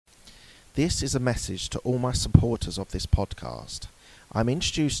This is a message to all my supporters of this podcast. I'm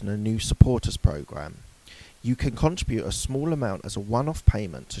introducing a new supporters program. You can contribute a small amount as a one-off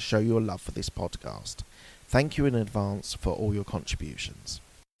payment to show your love for this podcast. Thank you in advance for all your contributions.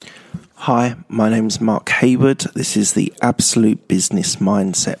 Hi, my name is Mark Hayward. This is the Absolute Business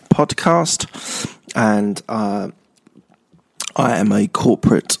Mindset podcast, and I am a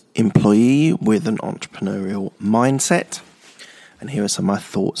corporate employee with an entrepreneurial mindset. And here are some of my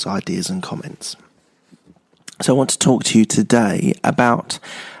thoughts, ideas and comments. So I want to talk to you today about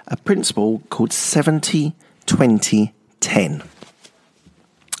a principle called 70-20-10.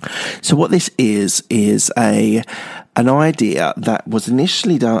 So what this is an idea that was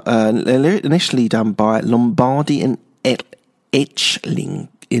initially done by Lombardi and Etchling,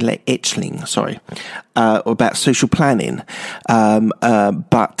 about social planning.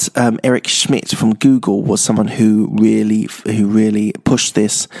 But Eric Schmidt from Google was someone who really pushed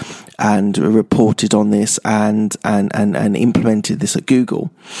this and reported on this and implemented this at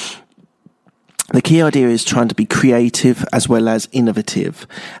Google. The key idea is trying to be creative as well as innovative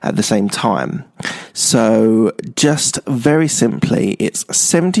at the same time. So just very simply, it's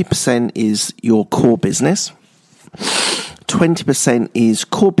 70% is your core business, 20% is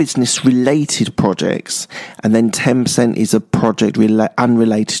core business related projects, and then 10% is a project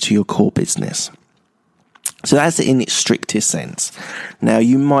unrelated to your core business. So that's in its strictest sense. Now,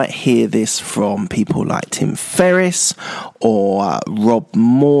 you might hear this from people like Tim Ferriss or Rob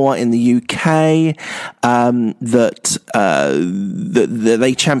Moore in the UK, that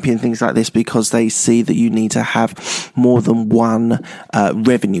they champion things like this because they see that you need to have more than one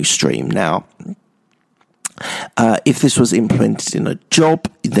revenue stream. Now, if this was implemented in a job,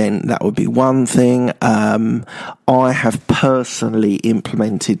 then that would be one thing. I have personally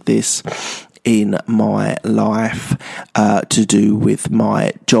implemented this in my life to do with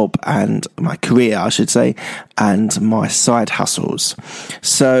my job and my career, I should say, and my side hustles.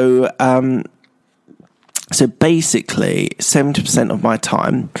 So basically 70% of my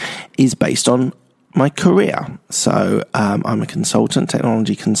time is based on my career. So I'm a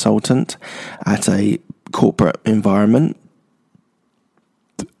technology consultant at a corporate environment,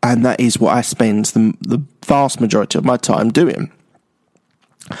 and that is what I spend the vast majority of my time doing.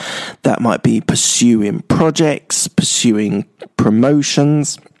 That might be pursuing projects, pursuing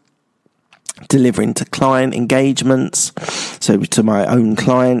promotions, delivering to client engagements, so to my own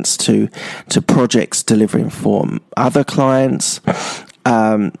clients, to projects delivering for other clients.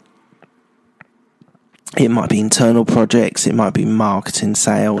 It might be internal projects, it might be marketing,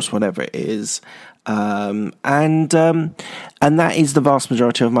 sales, whatever it is. And that is the vast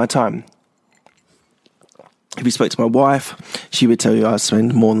majority of my time. If you spoke to my wife, she would tell you I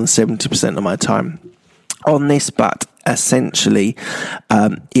spend more than 70% of my time on this, but essentially,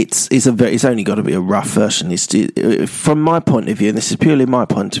 it's only got to be a rough version. From my point of view, and this is purely my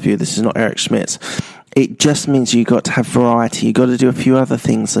point of view, this is not Eric Schmidt's, it just means you've got to have variety. You've got to do a few other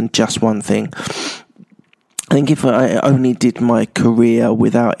things than just one thing. I think if I only did my career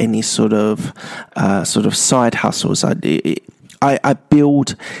without any sort of side hustles, I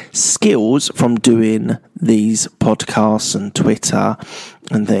build skills from doing these podcasts and Twitter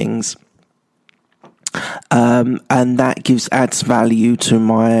and things. And that adds value to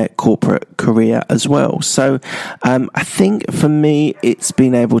my corporate career as well. So I think for me, it's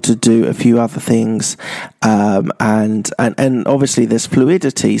been able to do a few other things, and obviously there's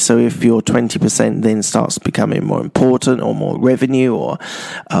fluidity. So if your 20% then starts becoming more important, or more revenue, or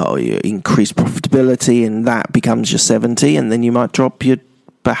you increase profitability, and that becomes your 70, and then you might drop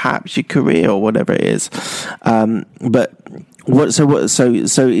perhaps your career or whatever it is. So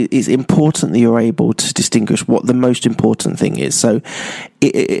it's important that you're able to distinguish what the most important thing is. So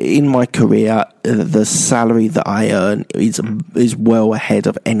in my career, the salary that I earn is well ahead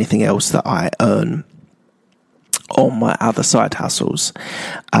of anything else that I earn on my other side hustles.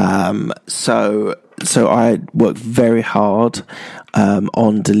 So I work very hard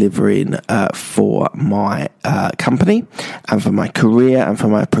on delivering for my company and for my career and for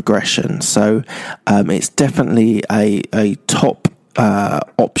my progression. So it's definitely a top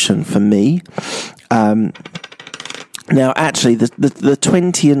option for me. Now, actually, the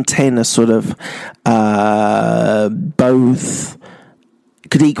 20 and 10 are sort of both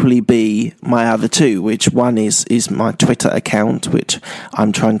could equally be my other two, which one is my Twitter account, which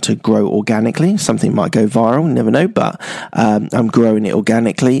I'm trying to grow organically. Something might go viral, you never know, but I'm growing it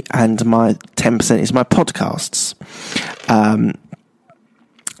organically. And my 10% is my podcasts.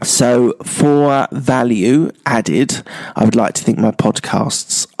 So for value added, I would like to think my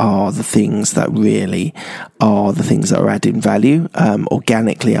podcasts are the things that really are the things that are adding value.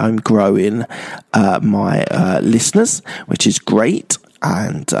 Organically, I'm growing my listeners, which is great,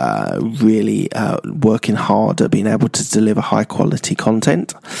 and really working hard at being able to deliver high quality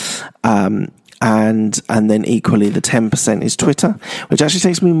content. And then equally the 10% is Twitter, which actually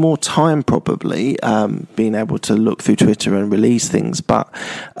takes me more time probably, being able to look through Twitter and release things, but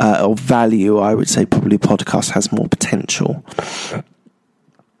of value, I would say probably podcast has more potential.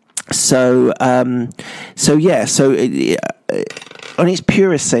 So on its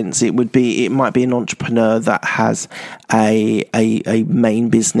purest sense, it might be an entrepreneur that has a main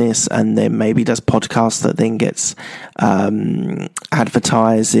business and then maybe does podcasts that then gets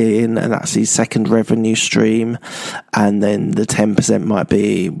advertising, and that's his second revenue stream. And then the 10% might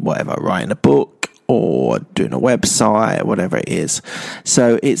be whatever, writing a book or doing a website, whatever it is.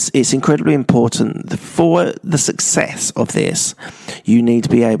 So it's incredibly important for the success of this. You need to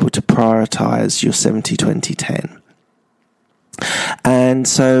be able to prioritize your 70-20-10. And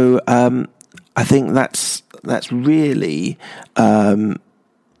so I think that's really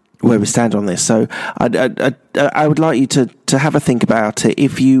where we stand on this. So I would like you to have a think about it.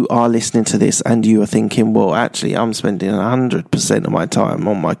 If you are listening to this and you are thinking, well, actually, I'm spending 100% of my time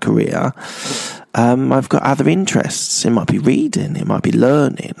on my career, I've got other interests. It might be reading, it might be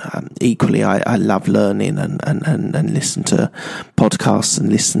learning. Equally, I love learning and listen to podcasts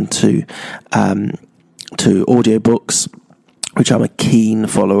and listen to audiobooks, which I'm a keen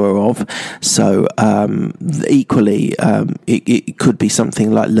follower of. So equally, it could be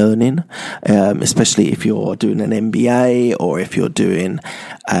something like learning, especially if you're doing an MBA or if you're doing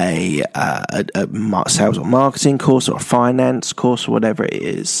a sales or marketing course or a finance course or whatever it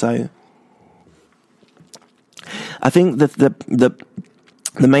is. So I think that the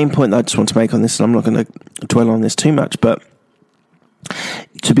main point that I just want to make on this, and I'm not going to dwell on this too much, but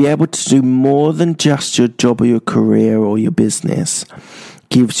to be able to do more than just your job or your career or your business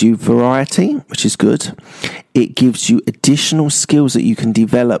gives you variety, which is good. It gives you additional skills that you can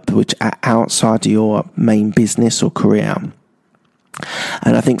develop which are outside of your main business or career.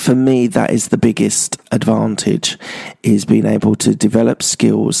 And I think for me, that is the biggest advantage, is being able to develop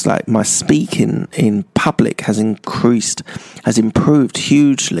skills. Like my speaking in public has improved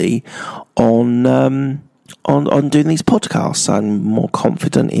hugely on doing these podcasts. I'm more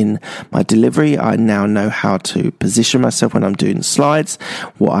confident in my delivery. I now know how to position myself when I'm doing slides,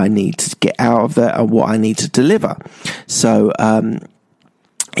 what I need to get out of that, and what I need to deliver. So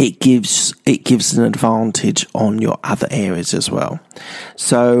it gives an advantage on your other areas as well.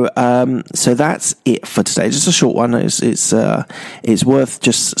 So that's it for today. Just a short one. It's worth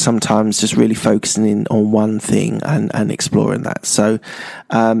just sometimes just really focusing in on one thing and exploring that. So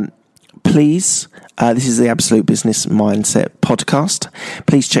please, this is the Absolute Business Mindset podcast.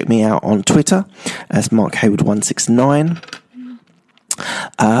 Please check me out on Twitter as Mark Hayward 169.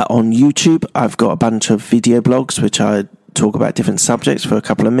 On YouTube, I've got a bunch of video blogs which I talk about different subjects for a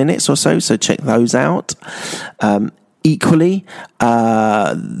couple of minutes or so check those out. Equally,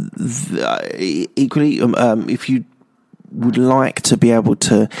 if you would like to be able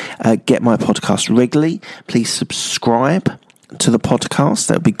to get my podcast regularly, please subscribe to the podcast.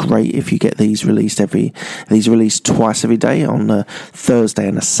 That would be great if you get these released twice every day, on a Thursday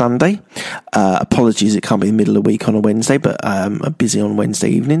and a Sunday. Apologies, it can't be the middle of the week on a Wednesday, but I'm busy on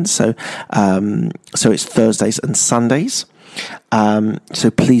Wednesday evenings, so it's Thursdays and Sundays.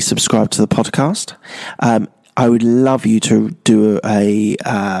 So please subscribe to the podcast. I would love you to do an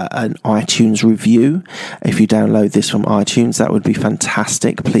iTunes review. If you download this from iTunes, that would be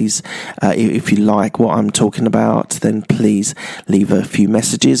fantastic. Please, if you like what I'm talking about, then please leave a few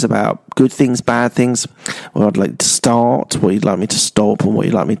messages about good things, bad things, where I'd like to start, what you'd like me to stop, and what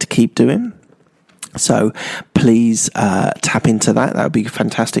you'd like me to keep doing. So please tap into that. That would be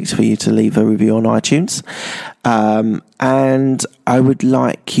fantastic for you to leave a review on iTunes. And I would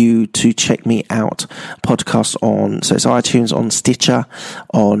like you to check me out podcasts so it's iTunes, on Stitcher,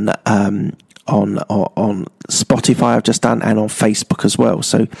 on Spotify I've just done, and on Facebook as well.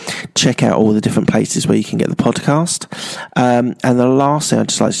 So check out all the different places where you can get the podcast. And the last thing I'd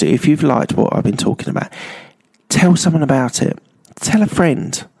just like to do, if you've liked what I've been talking about, tell someone about it. Tell a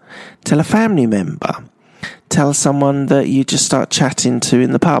friend. Tell a family member. Tell someone that you just start chatting to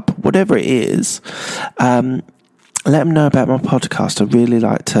in the pub. Whatever it is, let them know about my podcast. I really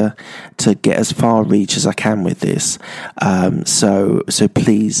like to get as far reach as I can with this. So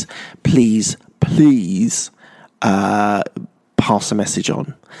please, pass a message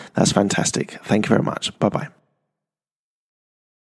on. That's fantastic. Thank you very much. Bye-bye.